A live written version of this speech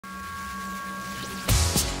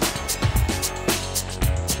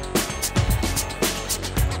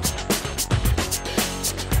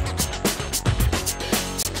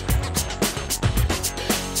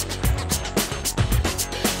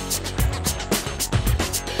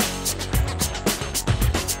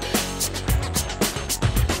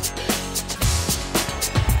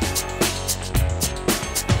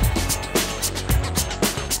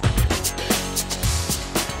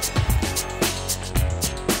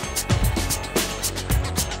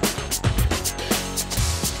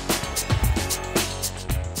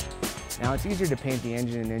Now it's easier to paint the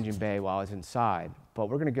engine and engine bay while it's inside, but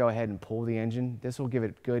we're going to go ahead and pull the engine. This will give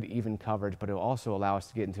it good even coverage, but it will also allow us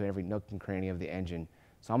to get into every nook and cranny of the engine.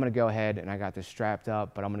 So I'm going to go ahead and I got this strapped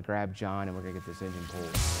up, but I'm going to grab John and we're going to get this engine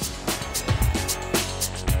pulled.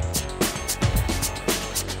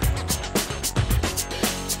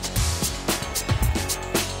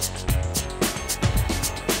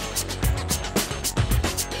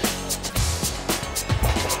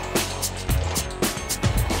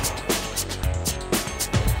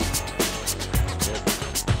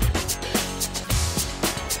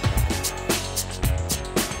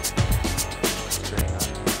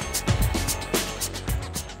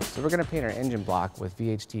 So we're going to paint our engine block with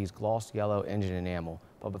VHT's gloss yellow engine enamel.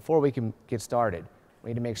 But before we can get started,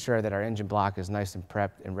 we need to make sure that our engine block is nice and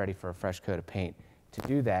prepped and ready for a fresh coat of paint. To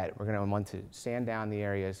do that, we're going to want to sand down the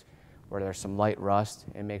areas where there's some light rust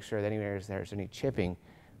and make sure that any areas there's any chipping,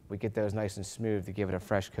 we get those nice and smooth to give it a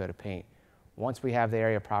fresh coat of paint. Once we have the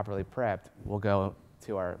area properly prepped, we'll go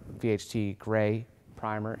to our VHT gray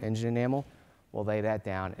primer engine enamel. We'll lay that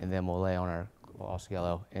down and then we'll lay on our gloss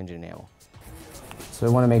yellow engine enamel. So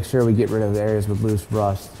we want to make sure we get rid of the areas with loose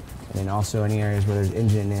rust, and then also any areas where there's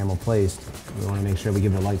engine enamel placed, we want to make sure we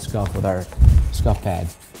give it a light scuff with our scuff pad.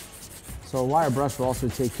 So a wire brush will also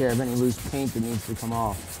take care of any loose paint that needs to come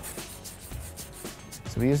off.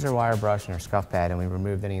 So we used our wire brush and our scuff pad and we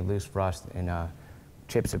removed any loose rust and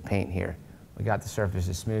chips of paint here. We got the surface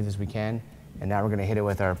as smooth as we can, and now we're going to hit it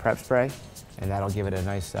with our prep spray, and that'll give it a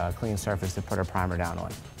nice clean surface to put our primer down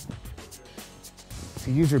on.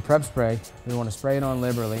 To use your prep spray, we want to spray it on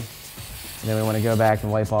liberally, and then we want to go back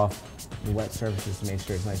and wipe off the wet surfaces to make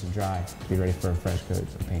sure it's nice and dry to be ready for a fresh coat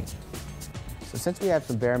of paint. So since we have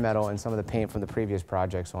some bare metal and some of the paint from the previous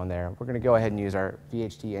projects on there, we're going to go ahead and use our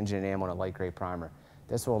VHT engine enamel and a light gray primer.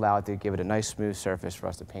 This will allow it to give it a nice smooth surface for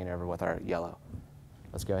us to paint over with our yellow.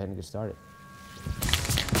 Let's go ahead and get started.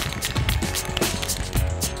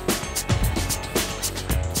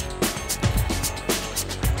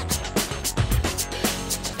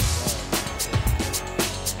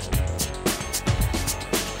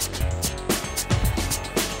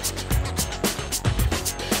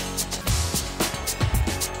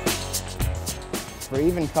 For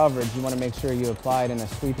even coverage, you want to make sure you apply it in a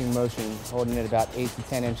sweeping motion, holding it about 8 to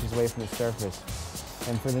 10 inches away from the surface.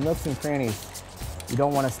 And for the nooks and crannies, you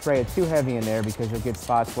don't want to spray it too heavy in there because you'll get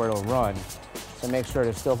spots where it'll run. So make sure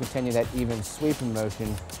to still continue that even sweeping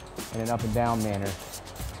motion in an up and down manner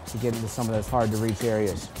to get into some of those hard to reach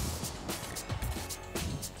areas.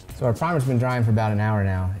 So our primer's been drying for about an hour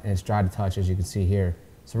now, and it's dry to touch, as you can see here.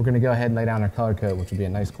 So we're going to go ahead and lay down our color coat, which will be a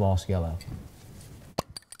nice gloss yellow.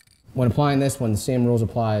 When applying this one, the same rules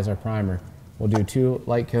apply as our primer. We'll do 2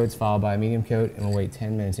 light coats followed by a medium coat, and we'll wait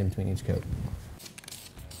 10 minutes in between each coat.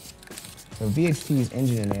 So VHT's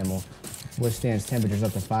engine enamel withstands temperatures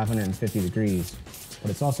up to 550 degrees,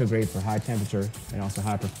 but it's also great for high temperature and also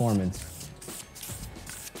high performance.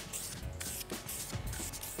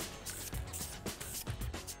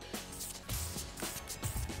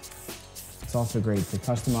 It's also great to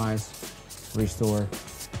customize, restore,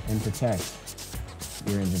 and protect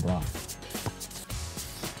your engine block.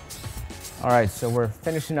 All right, so we're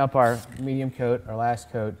finishing up our medium coat, our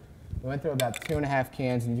last coat. We went through about 2.5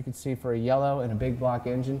 cans, and you can see for a yellow and a big block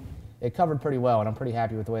engine, it covered pretty well, and I'm pretty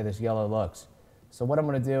happy with the way this yellow looks. So what I'm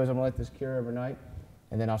going to do is I'm going to let this cure overnight,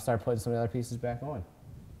 and then I'll start putting some of the other pieces back on.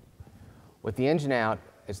 With the engine out,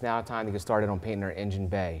 it's now time to get started on painting our engine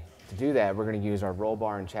bay. To do that, we're going to use our roll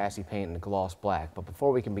bar and chassis paint in gloss black. But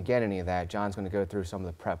before we can begin any of that, John's going to go through some of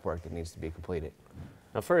the prep work that needs to be completed.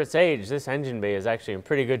 Now for its age, this engine bay is actually in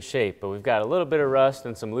pretty good shape, but we've got a little bit of rust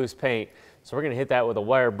and some loose paint, so we're going to hit that with a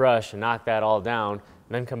wire brush and knock that all down, and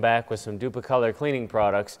then come back with some Duplicolor cleaning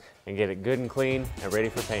products and get it good and clean and ready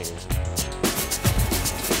for painting.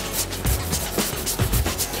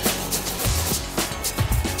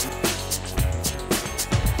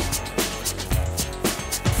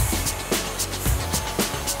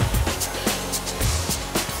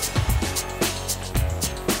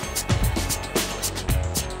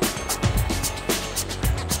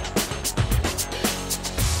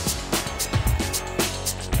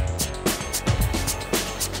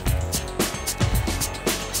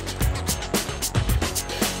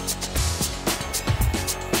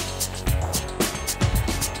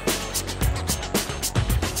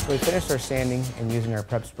 So we finished our sanding and using our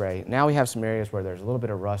prep spray. Now we have some areas where there's a little bit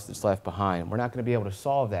of rust that's left behind. We're not going to be able to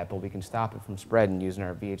solve that, but we can stop it from spreading using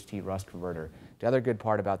our VHT rust converter. The other good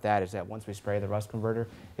part about that is that once we spray the rust converter,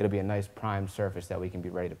 it'll be a nice primed surface that we can be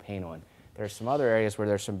ready to paint on. There's some other areas where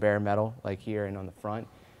there's some bare metal, like here and on the front,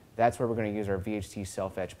 that's where we're going to use our VHT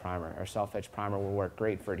self-etch primer. Our self-etch primer will work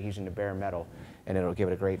great for adhesion to bare metal, and it'll give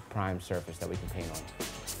it a great prime surface that we can paint on.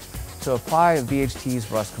 To apply a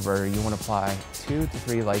VHT's rust converter, you want to apply 2 to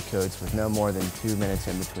 3 light coats with no more than 2 minutes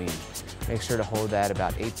in between. Make sure to hold that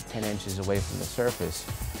about 8 to 10 inches away from the surface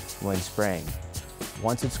when spraying.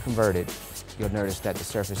 Once it's converted, you'll notice that the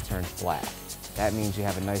surface turns black. That means you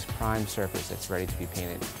have a nice prime surface that's ready to be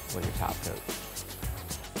painted with your top coat.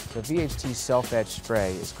 So VHT self-etch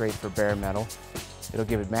spray is great for bare metal. It'll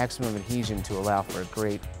give it maximum adhesion to allow for a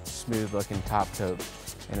great smooth looking top coat,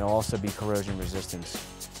 and it'll also be corrosion resistant.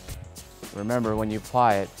 Remember, when you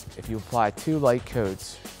apply it, if you apply 2 light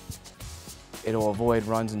coats, it'll avoid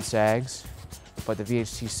runs and sags, but the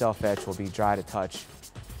VHT self-etch will be dry to touch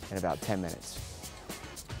in about 10 minutes.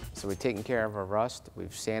 So we've taken care of our rust,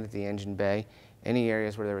 we've sanded the engine bay. Any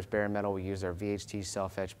areas where there was bare metal, we used our VHT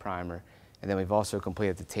self-etch primer, and then we've also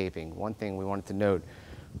completed the taping. One thing we wanted to note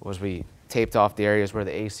was we taped off the areas where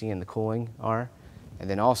the AC and the cooling are, and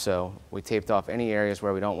then also we taped off any areas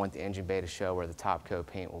where we don't want the engine bay to show where the top coat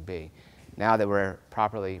paint will be. Now that we're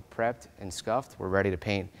properly prepped and scuffed, we're ready to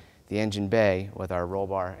paint the engine bay with our roll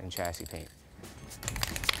bar and chassis paint.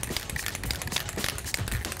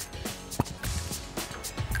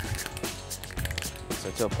 So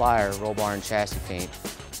to apply our roll bar and chassis paint,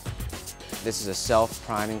 this is a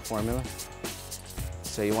self-priming formula.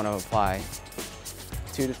 So you want to apply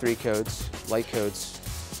 2 to 3 coats, light coats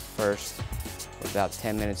first, with about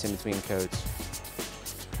 10 minutes in between coats,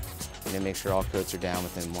 and then make sure all coats are down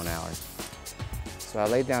within 1 hour. So I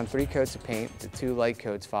laid down 3 coats of paint, the 2 light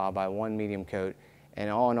coats followed by 1 medium coat, and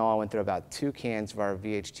all in all I went through about 2 cans of our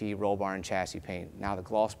VHT roll bar and chassis paint. Now the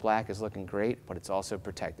gloss black is looking great, but it's also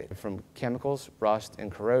protected from chemicals, rust, and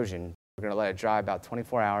corrosion. We're going to let it dry about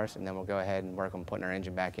 24 hours, and then we'll go ahead and work on putting our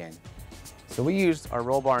engine back in. So we used our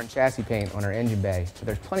roll bar and chassis paint on our engine bay, but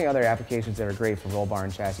there's plenty of other applications that are great for roll bar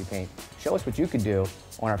and chassis paint. Show us what you could do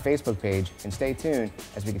on our Facebook page, and stay tuned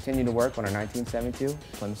as we continue to work on our 1972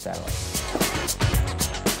 Plymouth Satellite.